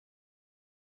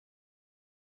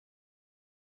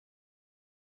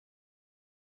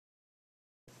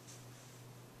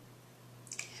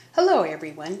Hello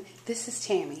everyone, this is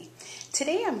Tammy.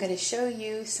 Today I'm going to show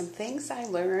you some things I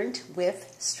learned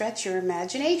with Stretch Your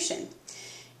Imagination.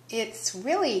 It's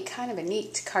really kind of a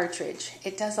neat cartridge.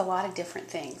 It does a lot of different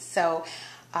things. So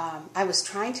I was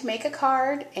trying to make a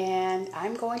card and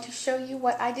I'm going to show you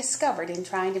what I discovered in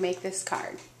trying to make this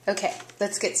card. Okay,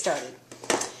 let's get started.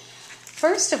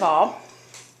 First of all,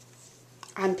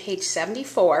 on page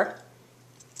 74,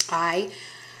 I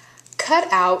cut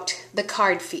out the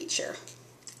card feature.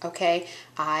 Okay,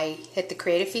 I hit the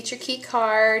create a feature key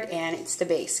card and it's the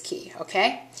base key,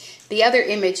 okay? The other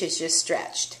image is just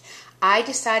stretched. I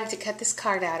decided to cut this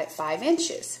card out at 5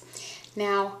 inches.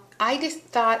 Now, I just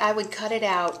thought I would cut it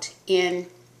out in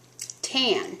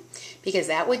tan because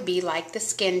that would be like the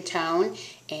skin tone,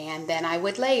 and then I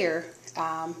would layer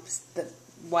the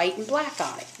white and black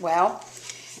on it. Well,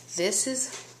 this is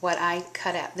what I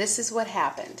cut out. This is what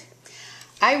happened.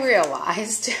 I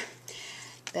realized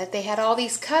that they had all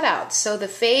these cutouts. So the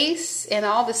face and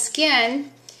all the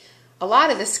skin, a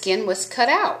lot of the skin was cut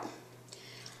out.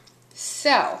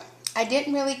 So I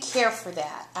didn't really care for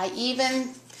that. I even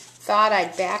thought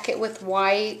I'd back it with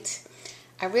white.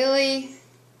 I really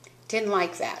didn't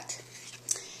like that.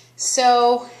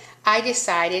 So I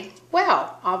decided,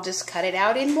 well, I'll just cut it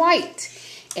out in white.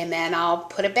 And then I'll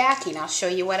put a backing. I'll show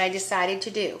you what I decided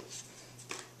to do.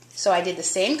 So I did the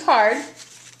same card.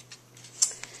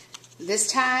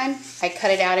 This time, I cut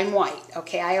it out in white.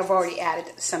 Okay, I have already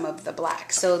added some of the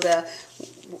black. So the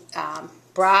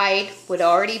bride would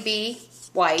already be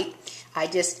white. I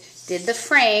just did the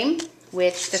frame,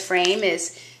 which the frame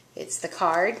is, it's the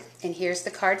card, and here's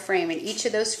the card frame. And each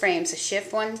of those frames, the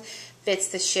shift one fits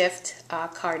the shift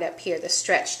card up here, the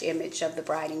stretched image of the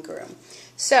bride and groom.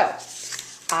 So,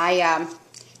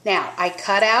 now I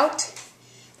cut out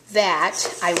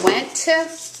that. I went to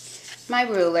my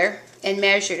ruler and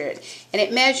measured it. And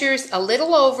it measures a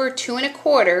little over 2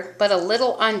 1/4, but a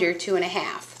little under 2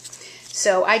 1/2.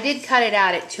 So I did cut it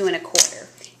out at 2 1/4.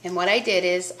 And what I did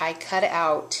is I cut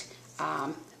out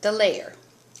the layer.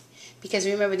 Because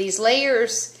remember, these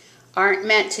layers aren't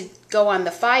meant to go on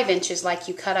the 5 inches like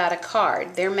you cut out a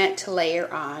card. They're meant to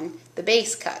layer on the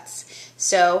base cuts.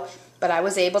 So, but I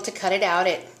was able to cut it out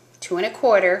at 2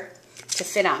 1/4 to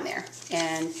fit on there.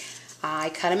 And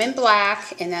I cut them in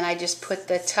black, and then I just put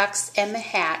the tux and the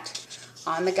hat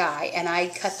on the guy, and I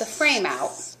cut the frame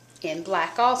out in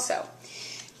black also.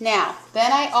 Now,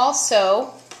 then I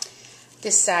also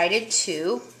decided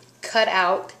to cut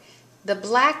out the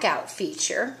blackout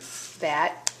feature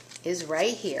that is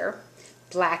right here,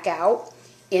 blackout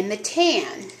in the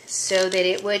tan, so that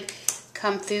it would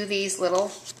come through these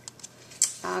little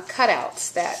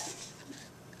cutouts that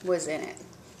was in it.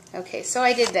 Okay, so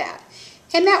I did that.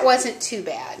 And that wasn't too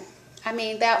bad. I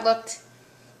mean, that looked,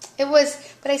 it was,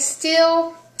 but I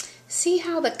still, see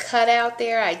how the cutout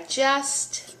there, I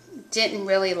just didn't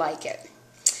really like it.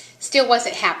 Still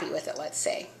wasn't happy with it, let's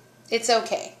say. It's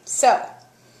okay. So,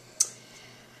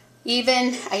 I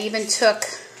even took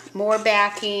more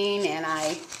backing, and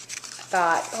I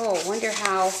thought, oh, wonder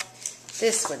how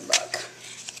this would look.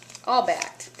 All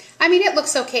backed. I mean, it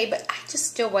looks okay, but I just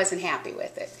still wasn't happy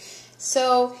with it.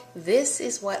 So this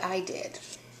is what I did.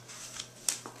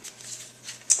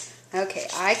 Okay,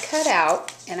 I cut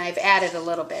out, and I've added a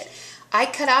little bit. I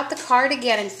cut out the card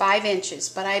again in 5 inches,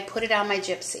 but I put it on my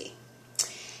gypsy.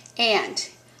 And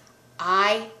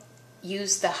I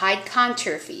used the hide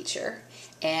contour feature,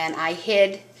 and I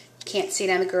hid, can't see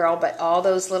it on the girl, but all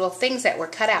those little things that were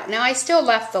cut out. Now I still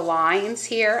left the lines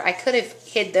here. I could have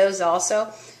hid those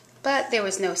also, but there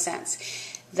was no sense.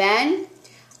 Then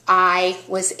I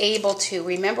was able to,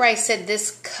 remember I said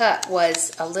this cut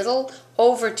was a little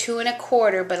over 2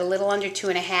 1/4, but a little under 2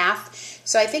 1/2.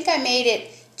 So I think I made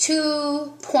it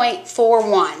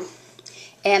 2.41.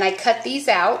 And I cut these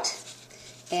out,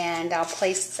 and I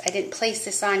didn't place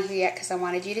this on here yet because I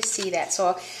wanted you to see that.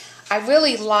 So I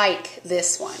really like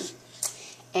this one.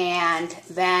 And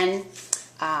then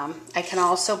I can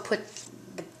also put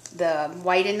the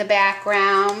white in the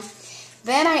background.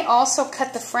 Then I also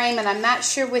cut the frame, and I'm not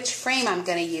sure which frame I'm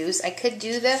going to use. I could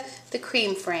do the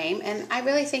cream frame, and I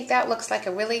really think that looks like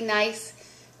a really nice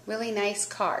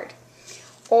card.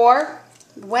 Or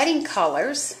wedding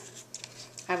colors,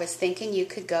 I was thinking you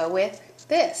could go with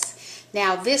this.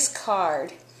 Now this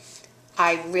card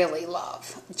I really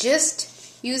love. Just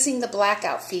using the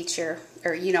blackout feature,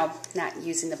 or not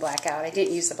using the blackout, I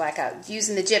didn't use the blackout,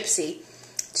 using the gypsy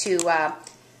to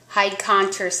hide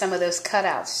contour some of those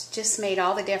cutouts just made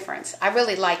all the difference. I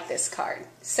really like this card.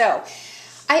 So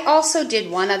I also did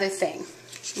one other thing.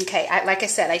 Okay, like I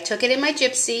said, I took it in my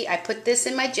gypsy. I put this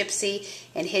in my gypsy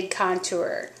and hid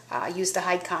contour. Used the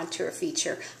hide contour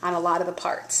feature on a lot of the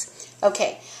parts.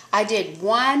 Okay, I did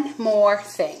one more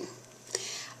thing.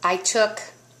 I took,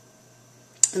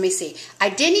 let me see, I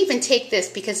didn't even take this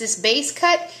because this base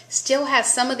cut still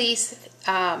has some of these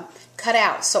cut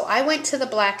out. So I went to the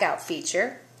blackout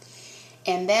feature,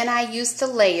 and then I used the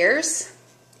layers,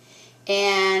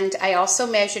 and I also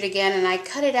measured again, and I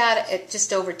cut it out at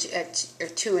just over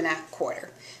 2.25.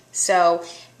 So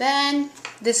then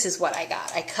this is what I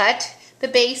got. I cut the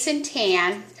base in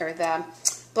tan, or the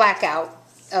blackout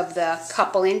of the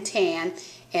couple in tan,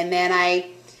 and then I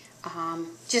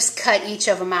just cut each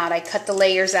of them out. I cut the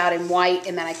layers out in white,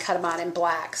 and then I cut them out in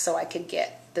black so I could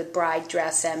get the bride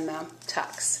dress and the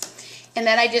tux. And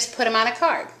then I just put them on a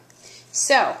card.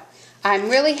 So I'm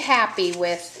really happy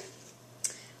with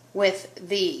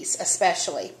these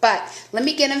especially. But let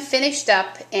me get them finished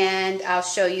up and I'll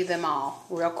show you them all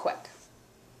real quick.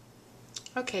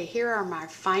 Okay, here are my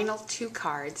final 2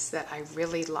 cards that I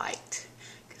really liked.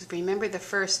 Because remember, the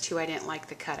first 2 I didn't like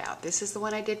the cutout. This is the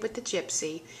one I did with the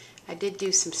gypsy. I did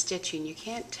do some stitching. You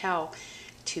can't tell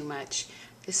too much.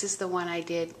 This is the one I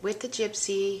did with the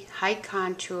gypsy, hide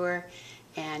contour,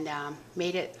 and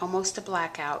made it almost a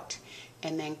blackout,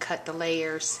 and then cut the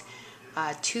layers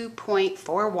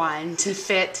 2.41 to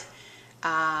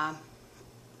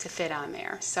fit on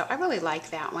there. So I really like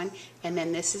that one. And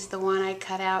then this is the one I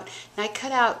cut out. And I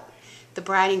cut out the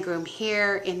bride and groom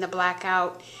here in the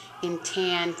blackout in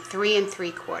tan 3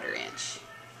 3/4 inch.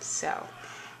 So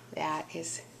that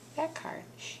is that card.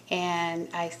 And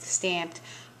I stamped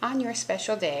on your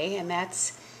special day, and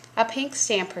that's a pink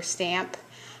stamper stamp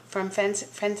from Friends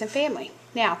and Family.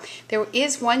 Now, there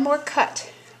is one more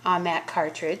cut on that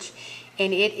cartridge,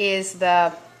 and it is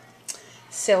the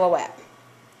silhouette.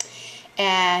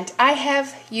 And I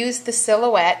have used the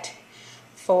silhouette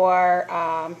for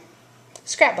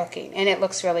scrapbooking, and it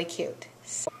looks really cute.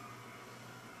 So,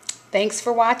 thanks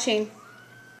for watching.